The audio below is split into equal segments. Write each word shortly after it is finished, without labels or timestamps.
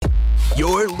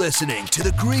You're listening to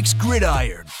the Greeks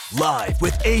Gridiron, live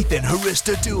with Ethan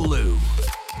Haristodoulou.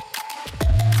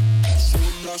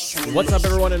 What's up,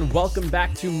 everyone, and welcome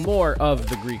back to more of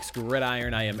the Greeks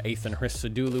Gridiron. I am Ethan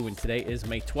Haristodoulou, and today is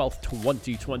May 12th,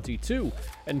 2022.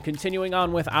 And continuing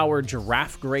on with our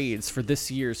draft grades for this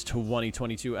year's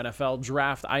 2022 NFL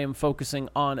Draft, I am focusing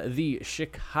on the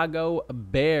Chicago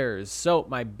Bears. So,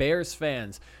 my Bears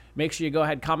fans, make sure you go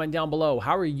ahead, comment down below.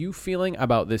 How are you feeling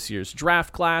about this year's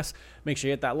draft class? Make sure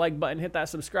you hit that like button, hit that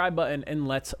subscribe button, and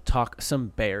let's talk some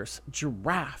Bears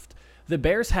draft. The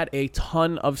Bears had a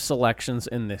ton of selections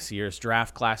in this year's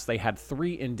draft class. They had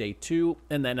 3 in day 2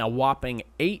 and then a whopping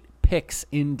 8 picks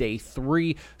in day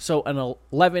 3. So an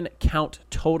 11 count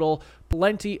total.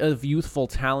 Plenty of youthful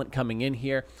talent coming in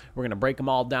here. We're going to break them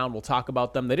all down. We'll talk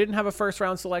about them. They didn't have a first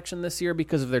round selection this year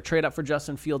because of their trade up for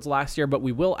Justin Fields last year, but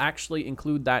we will actually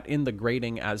include that in the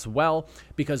grading as well,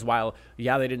 because while, they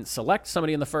didn't select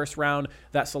somebody in the first round,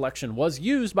 that selection was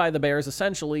used by the Bears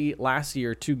essentially last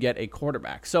year to get a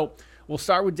quarterback. So we'll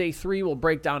start with day 3. We'll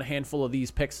break down a handful of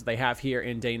these picks that they have here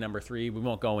in day number 3. We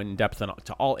won't go in depth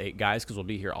to all 8 guys because we'll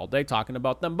be here all day talking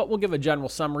about them, but we'll give a general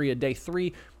summary of day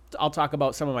 3. I'll talk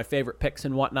about some of my favorite picks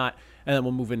and whatnot, and then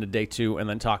we'll move into day 2 and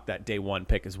then talk that day 1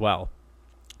 pick as well.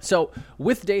 So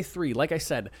with day 3, like I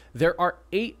said, there are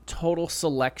 8 total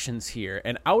selections here.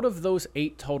 And out of those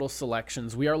 8 total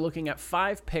selections, we are looking at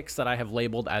 5 picks that I have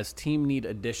labeled as team need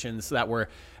additions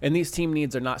and these team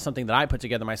needs are not something that I put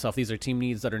together myself. These are team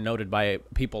needs that are noted by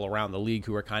people around the league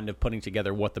who are kind of putting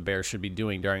together what the Bears should be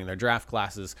doing during their draft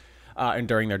classes. And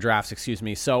during their drafts,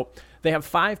 So they have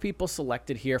 5 people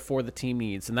selected here for the team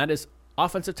needs, and that is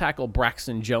offensive tackle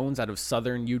Braxton Jones out of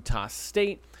Southern Utah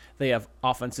State. They have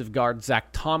offensive guard Zach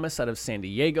Thomas out of San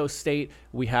Diego State.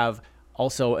 We have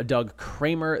also a Doug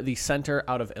Kramer, the center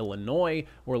out of Illinois.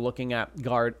 We're looking at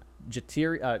guard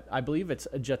Jatiri, I believe it's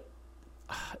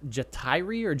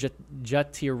Jatiri or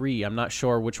Jatiri. I'm not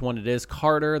sure which one it is.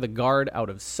 Carter, the guard out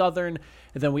of Southern.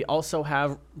 And then we also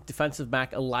have defensive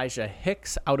back Elijah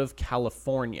Hicks out of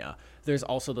California. There's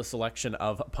also the selection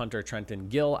of punter Trenton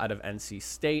Gill out of NC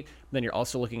State. Then you're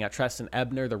also looking at Treston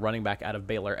Ebner, the running back out of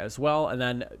Baylor as well. And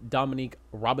then Dominique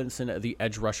Robinson, the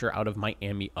edge rusher out of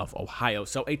Miami of Ohio.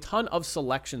 So a ton of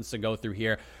selections to go through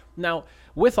here. Now,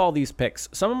 with all these picks,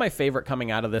 some of my favorite coming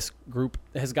out of this group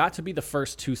has got to be the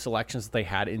first 2 selections that they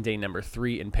had in day number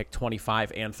 3 in pick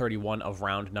 25 and 31 of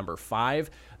round number 5,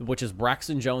 which is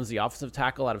Braxton Jones, the offensive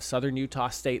tackle out of Southern Utah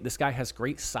State. This guy has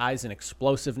great size and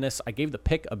explosiveness. I gave the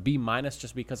pick a B-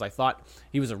 just because I thought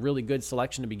he was a really good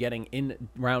selection to be getting in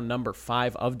round number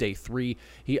 5 of day 3.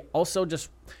 He also just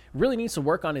really needs to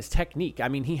work on his technique. I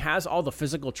mean, he has all the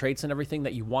physical traits and everything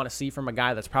that you want to see from a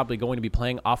guy that's probably going to be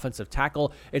playing offensive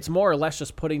tackle. It's more or less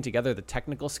just putting together the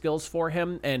technical skills for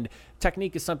him, and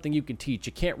technique is something you can teach.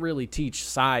 You can't really teach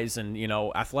size and,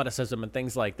 athleticism and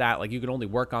things like that. Like, you can only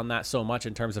work on that so much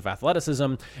in terms of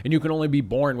athleticism, and you can only be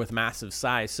born with massive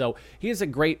size. So he is a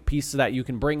great piece that you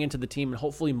can bring into the team and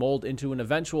hopefully mold into an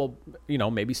eventual,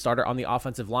 maybe starter on the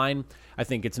offensive line. I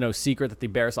think it's no secret that the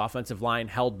Bears offensive line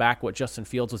held back what Justin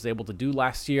Fields was able to do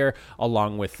last year,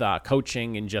 along with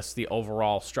coaching and just the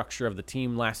overall structure of the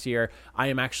team last year. I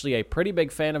am actually a pretty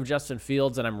big fan of Justin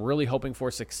Fields, and I'm really hoping for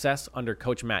success under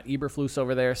Coach Matt Eberflus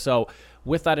over there. So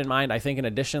with that in mind, I think an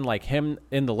addition like him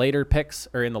in the later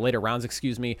rounds,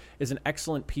 is an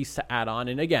excellent piece to add on.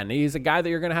 And again, he's a guy that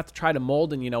you're going to have to try to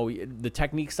mold, and the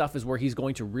technique stuff is where he's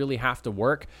going to really have to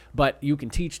work, but you can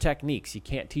teach techniques. You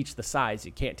can't teach the size.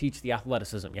 You can't teach the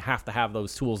athleticism. You have to have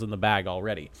those tools in the bag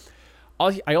already.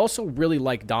 I also really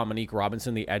like Dominique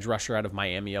Robinson, the edge rusher out of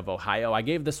Miami of Ohio. I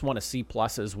gave this one a C+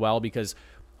 as well, because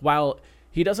while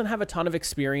he doesn't have a ton of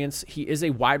experience, he is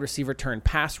a wide receiver turned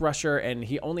pass rusher, and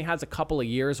he only has a couple of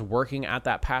years working at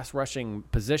that pass rushing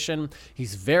position.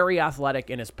 He's very athletic,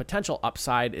 and his potential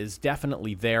upside is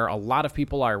definitely there. A lot of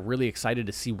people are really excited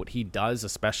to see what he does,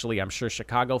 especially, I'm sure,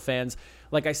 Chicago fans.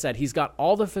 Like I said, he's got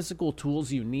all the physical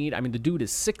tools you need. I mean, the dude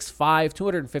is 6'5",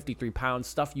 253 pounds,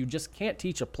 stuff you just can't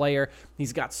teach a player.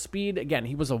 He's got speed. Again,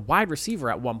 he was a wide receiver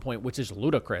at one point, which is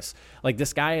ludicrous. Like,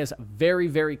 this guy is very,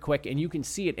 very quick, and you can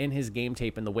see it in his game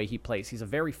tape and the way he plays. He's a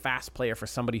very fast player for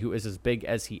somebody who is as big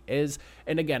as he is.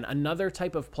 And again, another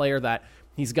type of player that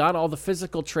he's got all the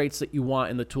physical traits that you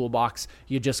want in the toolbox.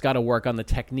 You just got to work on the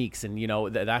techniques. And,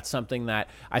 that's something that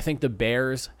I think the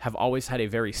Bears have always had a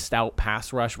very stout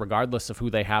pass rush, regardless of who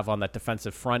they have on that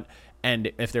defensive front.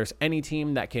 And if there's any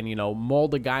team that can,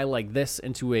 mold a guy like this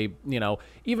into a,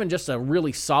 even just a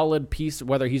really solid piece,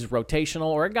 whether he's rotational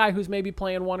or a guy who's maybe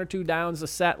playing 1 or 2 downs a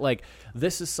set, like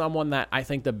this is someone that I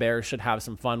think the Bears should have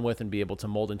some fun with and be able to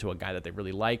mold into a guy that they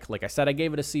really like. Like I said, I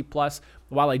gave it a C+.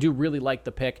 While I do really like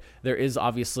the pick, there is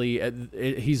obviously,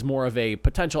 he's more of a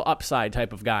potential upside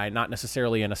type of guy, not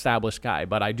necessarily an established guy,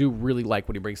 but I do really like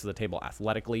what he brings to the table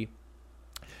athletically.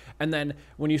 And then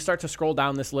when you start to scroll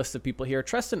down this list of people here,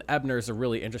 Trestan Ebner is a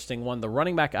really interesting one, the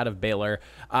running back out of Baylor.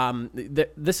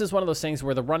 This is one of those things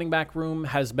where the running back room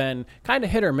has been kind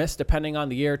of hit or miss depending on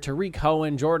the year. Tariq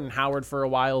Cohen, Jordan Howard for a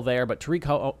while there, but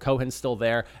Tariq Cohen's still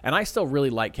there, and I still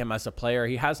really like him as a player.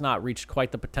 He has not reached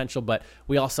quite the potential, but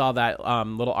we all saw that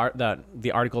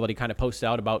the article that he kind of posted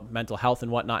out about mental health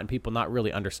and whatnot, and people not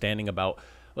really understanding about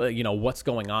what's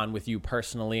going on with you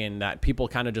personally, and that people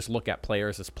kind of just look at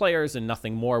players as players and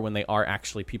nothing more when they are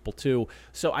actually people too.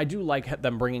 So I do like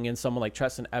them bringing in someone like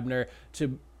Trestan Ebner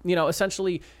to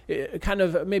essentially kind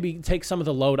of maybe take some of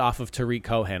the load off of Tariq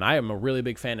Cohen. I am a really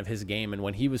big fan of his game, and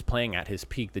when he was playing at his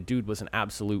peak, the dude was an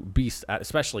absolute beast,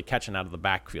 especially catching out of the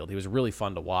backfield. He was really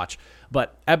fun to watch.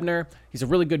 But Ebner, he's a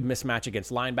really good mismatch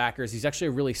against linebackers. He's actually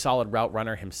a really solid route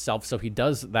runner himself, so he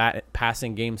does that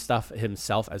passing game stuff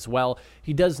himself as well.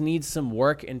 He does need some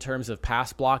work in terms of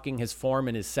pass blocking. His form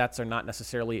and his sets are not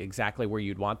necessarily exactly where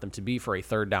you'd want them to be for a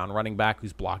third down running back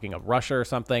who's blocking a rusher or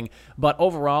something. But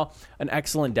overall, an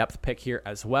excellent depth pick here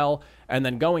as well. And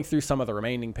then going through some of the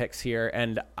remaining picks here,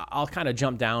 and I'll kind of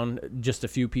jump down just a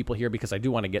few people here because I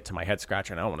do want to get to my head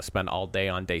scratcher and I don't want to spend all day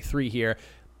on day 3 here.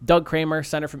 Doug Kramer,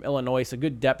 center from Illinois, a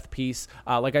good depth piece.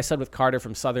 Like I said with Carter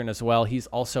from Southern as well, he's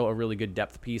also a really good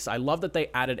depth piece. I love that they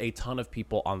added a ton of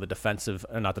people on the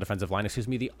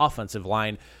the offensive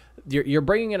line. You're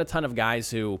bringing in a ton of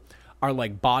guys who are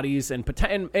like bodies and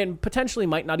potentially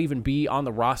might not even be on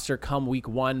the roster come week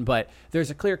 1, but there's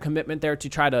a clear commitment there to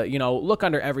try to, look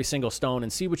under every single stone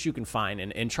and see what you can find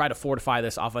and try to fortify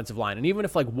this offensive line. And even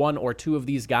if like 1 or 2 of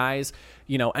these guys,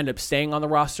 end up staying on the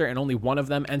roster and only one of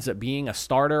them ends up being a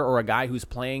starter or a guy who's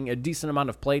playing a decent amount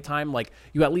of play time, like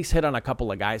you at least hit on a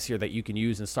couple of guys here that you can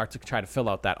use and start to try to fill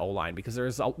out that O-line, because there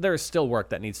is still work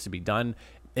that needs to be done,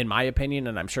 in my opinion,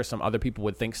 and I'm sure some other people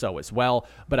would think so as well.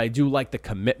 But I do like the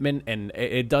commitment, and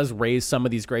it does raise some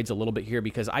of these grades a little bit here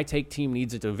because I take team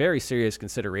needs into very serious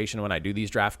consideration when I do these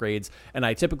draft grades, and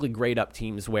I typically grade up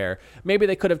teams where maybe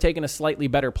they could have taken a slightly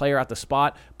better player at the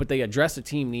spot, but they address a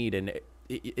team need, and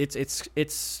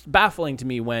it's baffling to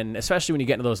me when, especially when you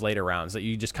get into those later rounds, that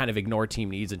you just kind of ignore team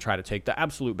needs and try to take the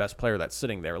absolute best player that's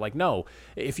sitting there. Like, no,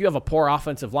 if you have a poor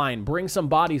offensive line, bring some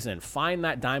bodies in, find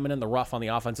that diamond in the rough on the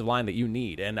offensive line that you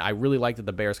need. And I really like that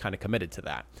the Bears kind of committed to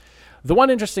that. The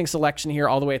one interesting selection here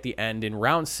all the way at the end in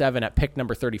round 7 at pick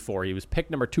number 34, he was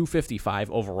pick number 255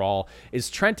 overall,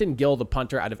 is Trenton Gill, the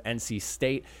punter out of NC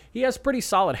State. He has pretty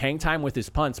solid hang time with his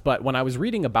punts, but when I was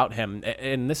reading about him,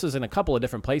 and this is in a couple of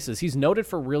different places, he's noted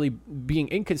for really being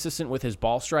inconsistent with his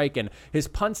ball strike, and his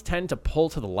punts tend to pull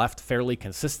to the left fairly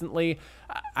consistently.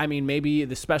 I mean, maybe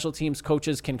the special teams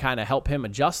coaches can kind of help him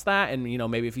adjust that, and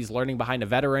maybe if he's learning behind a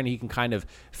veteran, he can kind of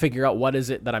figure out what is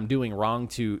it that I'm doing wrong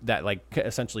that like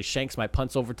essentially shanks my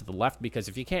punts over to the left, because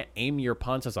if you can't aim your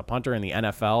punts as a punter in the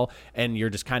NFL and you're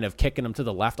just kind of kicking them to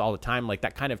the left all the time, like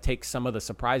that kind of takes some of the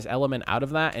surprise element out of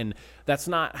that, and that's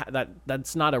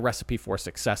not a recipe for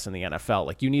success in the NFL.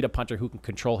 Like, you need a punter who can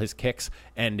control his kicks,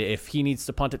 and if he needs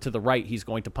to punt it to the right, he's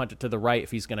going to punt it to the right.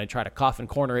 If he's going to try to coffin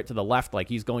corner it to the left, like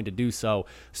he's going to do so.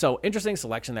 So interesting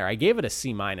selection there. I gave it a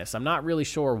C-. I'm not really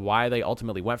sure why they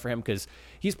ultimately went for him, because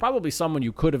he's probably someone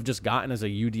you could have just gotten as a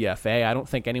UDFA. I don't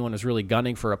think anyone is really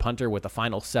gunning for a punter with the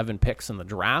final 7 picks in the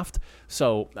draft.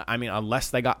 So, I mean,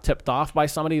 unless they got tipped off by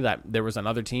somebody that there was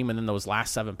another team and then those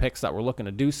last 7 picks that were looking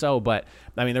to do so. But,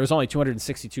 I mean, there was only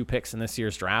 262 picks in this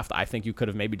year's draft. I think you could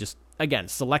have maybe just, again,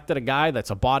 selected a guy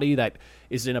that's a body that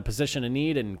is in a position of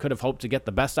need and could have hoped to get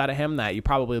the best out of him that you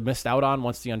probably missed out on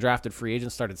once the undrafted free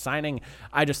agents started signing.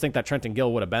 I just think that Trenton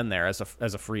Gill would have been there as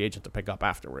a free agent to pick up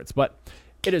afterwards. But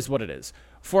it is what it is.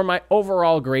 For my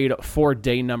overall grade for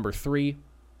day number 3,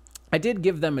 I did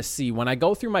give them a C. When I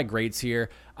go through my grades here,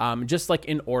 just like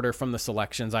in order from the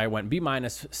selections, I went B-,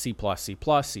 C+, C+, C+,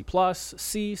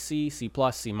 C, C+,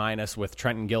 C-, with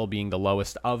Trenton Gill being the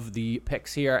lowest of the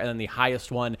picks here, and then the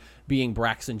highest one being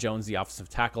Braxton Jones, the offensive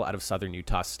tackle out of Southern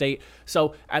Utah State.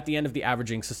 So at the end of the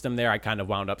averaging system there, I kind of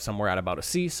wound up somewhere at about a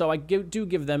C. So I do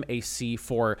give them a C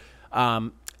for,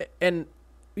 and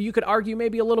you could argue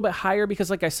maybe a little bit higher because,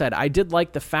 like I said, I did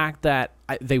like the fact that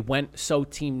they went so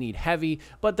team need heavy,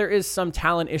 but there is some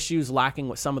talent issues lacking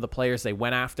with some of the players they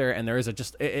went after, and there is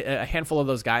just a handful of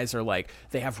those guys are like,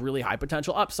 they have really high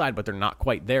potential upside, but they're not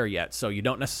quite there yet, so you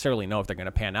don't necessarily know if they're going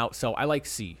to pan out. So I like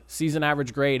C. Season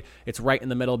average grade, it's right in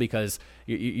the middle because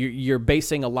you're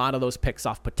basing a lot of those picks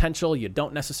off potential. You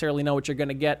don't necessarily know what you're going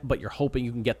to get, but you're hoping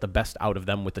you can get the best out of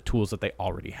them with the tools that they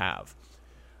already have.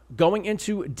 Going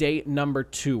into day number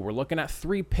 2, we're looking at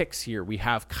 3 picks here. We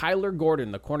have Kyler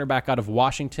Gordon, the cornerback out of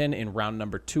Washington, in round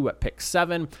number 2 at pick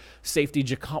 7. Safety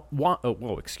Jaquan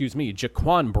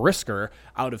Brisker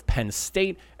out of Penn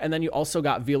State. And then you also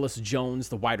got Velus Jones,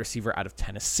 the wide receiver out of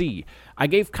Tennessee. I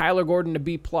gave Kyler Gordon a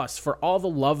B+ for all the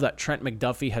love that Trent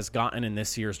McDuffie has gotten in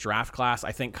this year's draft class.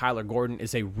 I think Kyler Gordon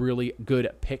is a really good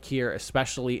pick here,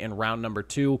 especially in round number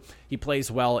 2. He plays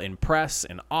well in press,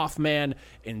 in off man,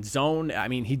 in zone. I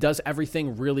mean, he does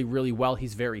everything really, really well.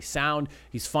 He's very sound.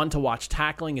 He's fun to watch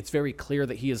tackling. It's very clear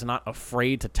that he is not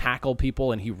afraid to tackle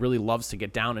people, and he really loves to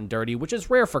get down and dirty, which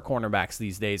is rare for cornerbacks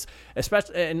these days,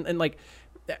 especially and like,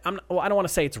 I don't want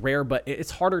to say it's rare, but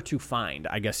it's harder to find,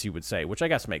 I guess you would say, which I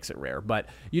guess makes it rare. But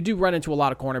you do run into a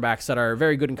lot of cornerbacks that are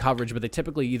very good in coverage, but they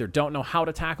typically either don't know how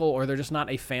to tackle or they're just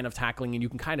not a fan of tackling, and you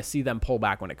can kind of see them pull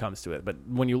back when it comes to it. But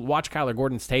when you watch Kyler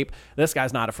Gordon's tape, this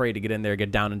guy's not afraid to get in there,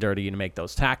 get down and dirty, and make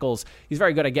those tackles. He's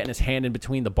very good at getting his hand in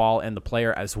between the ball and the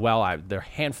player as well. There are a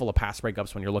handful of pass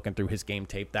breakups when you're looking through his game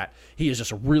tape that he is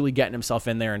just really getting himself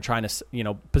in there and trying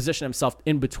to, position himself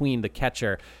in between the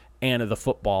catcher and the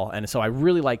football. And so I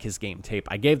really like his game tape.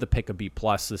 I gave the pick a B+.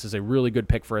 This is a really good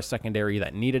pick for a secondary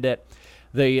that needed it.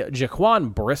 The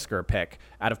Jaquan Brisker pick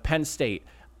out of Penn State,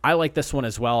 I like this one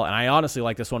as well, and I honestly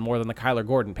like this one more than the Kyler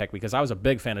Gordon pick because I was a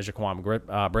big fan of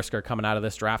Jaquan Brisker coming out of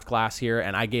this draft class here,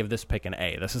 and I gave this pick an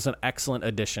A. This is an excellent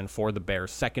addition for the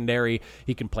Bears secondary.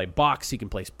 He can play box, he can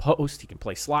play post, he can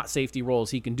play slot safety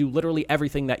roles, he can do literally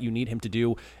everything that you need him to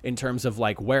do in terms of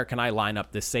like, where can I line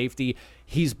up this safety?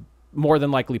 He's more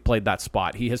than likely played that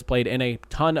spot. He has played in a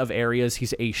ton of areas.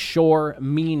 He's a sure,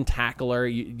 mean tackler.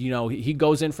 He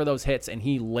goes in for those hits and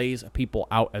he lays people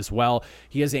out as well.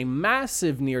 He has a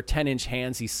massive near 10-inch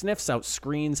hands. He sniffs out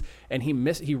screens and he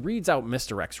reads out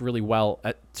misdirects really well.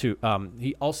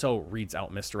 He also reads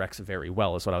out misdirects very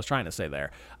well is what I was trying to say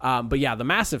there. But yeah, the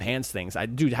massive hands things.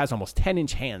 Dude has almost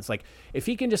 10-inch hands. Like if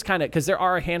he can just kind of, because there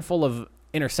are a handful of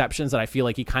interceptions that I feel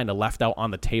like he kind of left out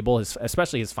on the table,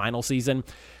 especially his final season.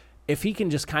 If he can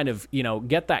just kind of,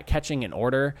 get that catching in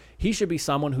order, he should be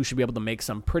someone who should be able to make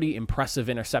some pretty impressive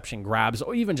interception grabs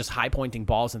or even just high-pointing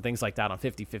balls and things like that on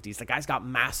 50-50s. The guy's got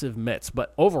massive mitts,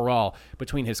 but overall,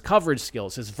 between his coverage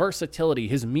skills, his versatility,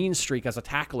 his mean streak as a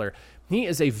tackler, he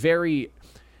is a very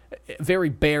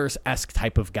Bears-esque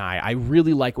type of guy. I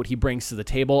really like what he brings to the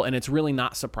table, and it's really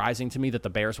not surprising to me that the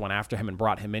Bears went after him and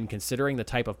brought him in, considering the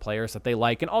type of players that they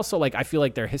like. And also, I feel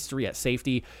like their history at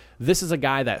safety, this is a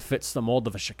guy that fits the mold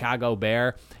of a Chicago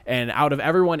Bear. And out of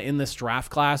everyone in this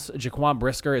draft class, Jaquan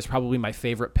Brisker is probably my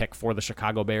favorite pick for the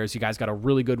Chicago Bears. You guys got a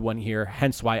really good one here,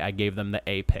 hence why I gave them the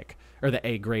A pick, or the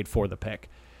A grade for the pick.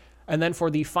 And then for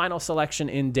the final selection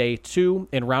in day 2,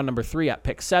 in round number 3 at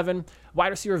pick 7, wide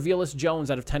receiver Velus Jones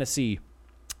out of Tennessee.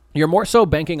 You're more so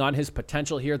banking on his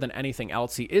potential here than anything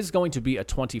else. He is going to be a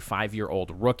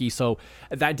 25-year-old rookie, so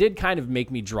that did kind of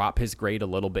make me drop his grade a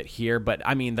little bit here. But,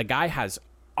 I mean, the guy has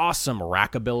awesome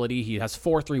rack ability. He has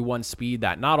 4.31 speed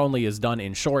that not only is done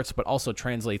in shorts, but also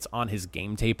translates on his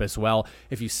game tape as well.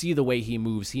 If you see the way he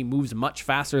moves much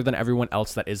faster than everyone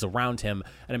else that is around him,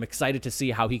 and I'm excited to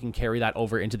see how he can carry that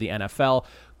over into the NFL,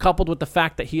 coupled with the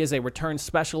fact that he is a return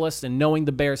specialist, and knowing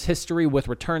the Bears' history with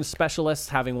return specialists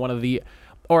having one of the,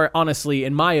 or honestly,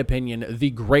 in my opinion, the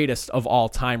greatest of all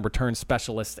time return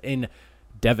specialists in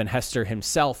Devin Hester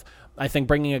himself. I think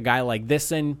bringing a guy like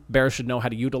this in, Bears should know how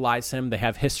to utilize him. They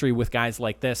have history with guys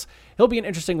like this. He'll be an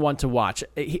interesting one to watch.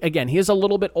 He is a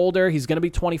little bit older. He's going to be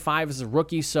 25 as a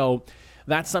rookie, so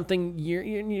that's something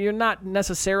you're not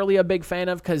necessarily a big fan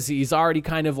of because he's already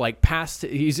kind of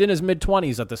he's in his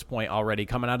mid-20s at this point already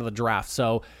coming out of the draft.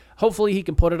 So hopefully he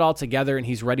can put it all together and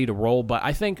he's ready to roll. But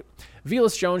I think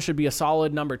Velus Jones should be a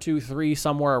solid number 2, 3,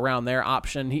 somewhere around there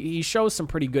option. He shows some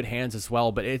pretty good hands as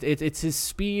well, but it's his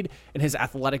speed and his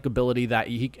athletic ability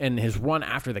and his run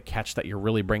after the catch that you're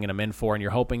really bringing him in for, and you're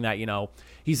hoping that,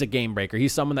 he's a game breaker.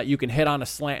 He's someone that you can hit on a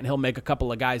slant and he'll make a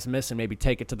couple of guys miss and maybe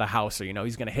take it to the house, or,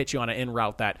 he's going to hit you on an in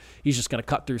route that he's just going to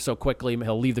cut through so quickly.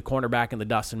 He'll leave the cornerback in the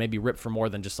dust and maybe rip for more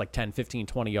than just 10, 15,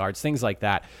 20 yards, things like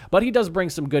that. But he does bring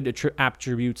some good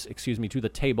attributes, to the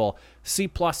table.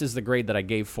 C+ is the grade that I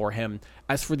gave for him.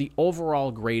 As for the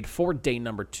overall grade for day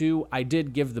number 2, I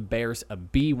did give the Bears a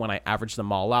B when I averaged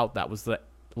them all out. That was the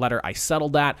letter I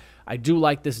settled at. I do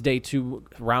like this day 2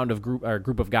 round of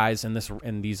group of guys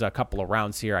in these couple of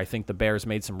rounds here. I think the Bears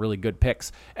made some really good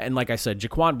picks. And like I said,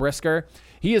 Jaquan Brisker,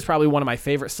 he is probably one of my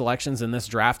favorite selections in this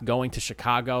draft, going to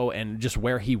Chicago and just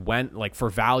where he went, like for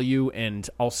value and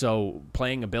also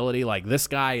playing ability. Like, this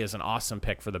guy is an awesome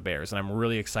pick for the Bears, and I'm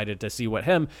really excited to see what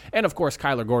him and, of course,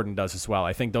 Kyler Gordon does as well.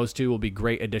 I think those two will be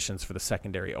great additions for the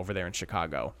secondary over there in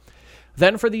Chicago.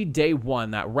 Then for the day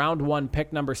 1, that round 1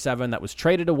 pick number 7 that was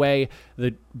traded away,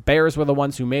 the Bears were the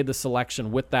ones who made the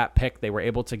selection with that pick. They were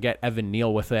able to get Evan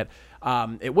Neal with it.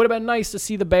 It would have been nice to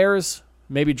see the Bears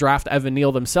maybe draft Evan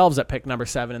Neal themselves at pick number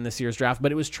 7 in this year's draft,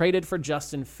 but it was traded for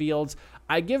Justin Fields.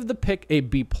 I give the pick a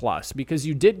B+, because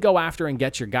you did go after and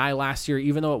get your guy last year,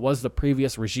 even though it was the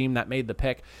previous regime that made the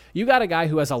pick. You got a guy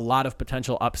who has a lot of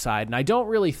potential upside, and I don't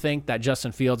really think that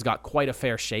Justin Fields got quite a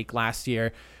fair shake last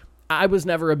year. I was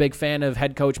never a big fan of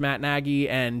head coach Matt Nagy,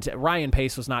 and Ryan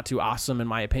Pace was not too awesome in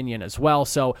my opinion as well.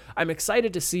 So I'm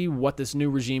excited to see what this new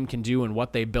regime can do and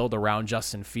what they build around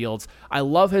Justin Fields. I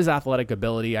love his athletic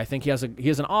ability. I think he has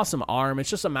an awesome arm. It's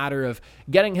just a matter of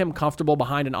getting him comfortable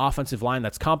behind an offensive line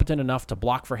that's competent enough to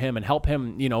block for him and help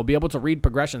him, be able to read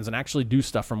progressions and actually do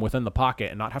stuff from within the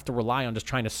pocket and not have to rely on just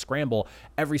trying to scramble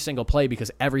every single play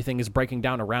because everything is breaking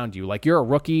down around you. Like, you're a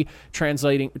rookie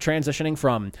transitioning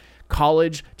from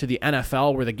college to the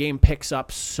NFL, where the game picks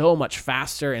up so much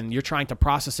faster and you're trying to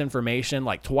process information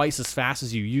like twice as fast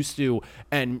as you used to,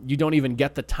 and you don't even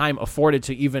get the time afforded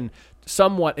to even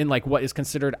somewhat in like what is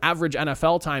considered average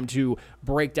NFL time to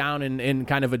break down and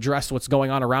kind of address what's going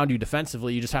on around you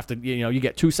defensively. You just have to, you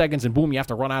get 2 seconds and boom, you have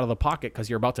to run out of the pocket because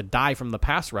you're about to die from the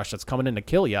pass rush that's coming in to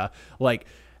kill you. Like,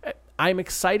 I'm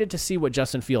excited to see what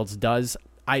Justin Fields does.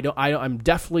 I'm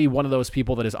definitely one of those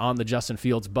people that is on the Justin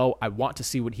Fields boat. I want to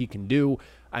see what he can do.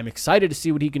 I'm excited to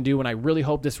see what he can do, and I really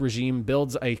hope this regime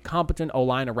builds a competent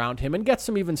O-line around him and gets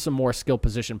even some more skill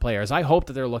position players. I hope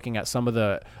that they're looking at some of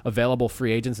the available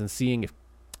free agents and seeing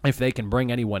if they can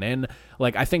bring anyone in.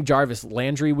 Like, I think Jarvis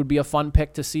Landry would be a fun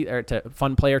pick to see, or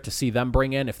fun player to see them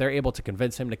bring in. If they're able to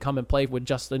convince him to come and play with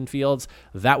Justin Fields,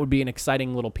 that would be an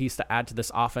exciting little piece to add to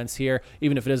this offense here,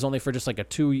 even if it is only for just like a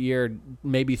 2-year,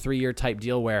 maybe 3-year type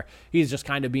deal where he's just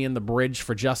kind of being the bridge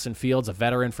for Justin Fields, a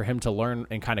veteran for him to learn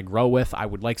and kind of grow with. I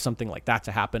would like something like that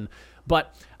to happen.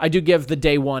 But I do give the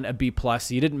day 1 a B+.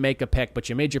 You didn't make a pick, but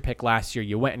you made your pick last year.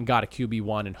 You went and got a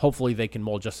QB1, and hopefully they can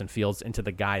mold Justin Fields into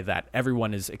the guy that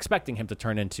everyone is expecting him to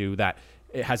turn into, that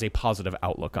it has a positive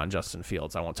outlook on Justin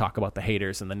Fields. I won't talk about the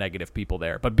haters and the negative people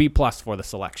there, but B+ for the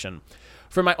selection.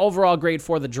 For my overall grade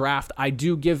for the draft, I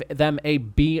do give them a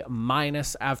B-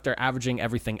 after averaging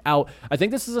everything out. I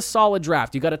think this is a solid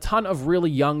draft. You got a ton of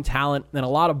really young talent and a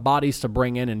lot of bodies to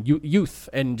bring in, and youth,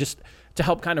 and just to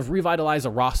help kind of revitalize a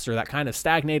roster that kind of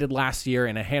stagnated last year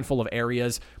in a handful of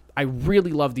areas. I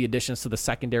really love the additions to the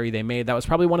secondary they made. That was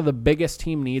probably one of the biggest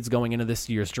team needs going into this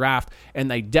year's draft, and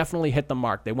they definitely hit the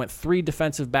mark. They went 3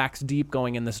 defensive backs deep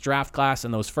going in this draft class,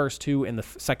 and those first 2 in the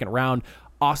second round.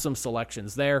 Awesome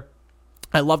selections there.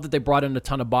 I love that they brought in a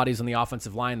ton of bodies on the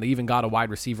offensive line. They even got a wide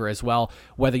receiver as well.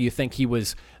 Whether you think he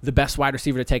was the best wide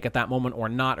receiver to take at that moment or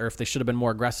not, or if they should have been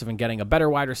more aggressive in getting a better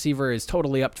wide receiver, is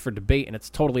totally up for debate, and it's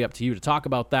totally up to you to talk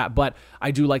about that. But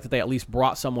I do like that they at least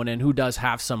brought someone in who does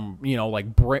have some,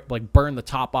 like burn the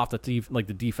top off the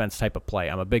defense type of play.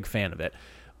 I'm a big fan of it.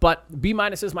 But B-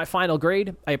 is my final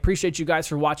grade. I appreciate you guys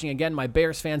for watching. Again, my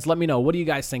Bears fans, let me know, what do you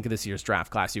guys think of this year's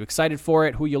draft class? Are you excited for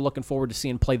it? Who are you looking forward to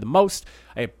seeing play the most?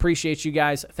 I appreciate you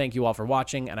guys. Thank you all for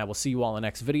watching, and I will see you all in the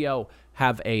next video.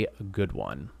 Have a good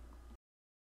one.